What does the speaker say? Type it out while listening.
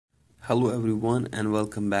Hello everyone and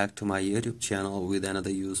welcome back to my YouTube channel with another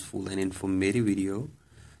useful and informative video.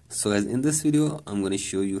 So as in this video I'm going to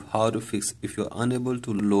show you how to fix if you're unable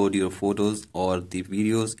to load your photos or the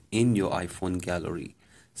videos in your iPhone gallery.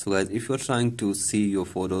 So guys, if you're trying to see your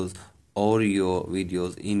photos or your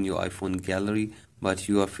videos in your iPhone gallery but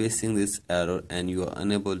you are facing this error and you are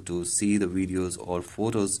unable to see the videos or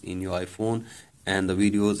photos in your iPhone, and the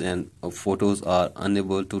videos and photos are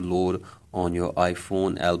unable to load on your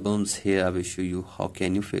iPhone albums, here I will show you how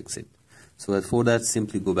can you fix it. So for that,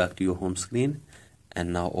 simply go back to your home screen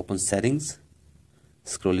and now open settings,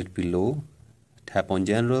 scroll it below, tap on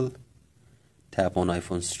general, tap on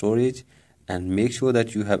iPhone storage, and make sure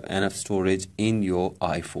that you have enough storage in your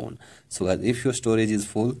iPhone. So that if your storage is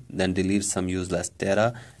full, then delete some useless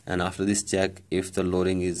data, and after this check if the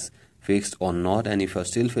loading is fixed or not. And if you're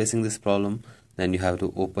still facing this problem, then you have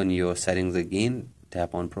to open your settings again,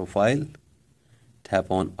 tap on profile, tap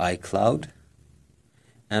on iCloud,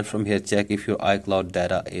 and from here check if your iCloud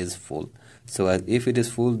data is full. So if it is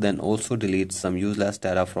full, then also delete some useless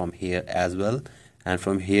data from here as well, and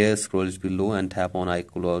from here scroll it below and tap on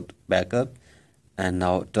iCloud backup, and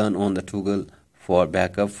now turn on the toggle for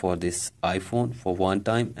backup for this iPhone for one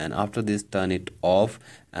time, and after this turn it off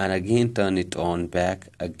and again turn it on back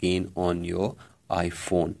again on your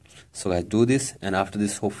iPhone. So guys, do this, and after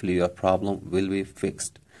this hopefully your problem will be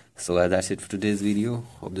fixed. So guys, that's it for today's video.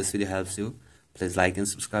 Hope this video helps you. Please like and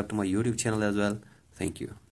subscribe to my YouTube channel as well. Thank you.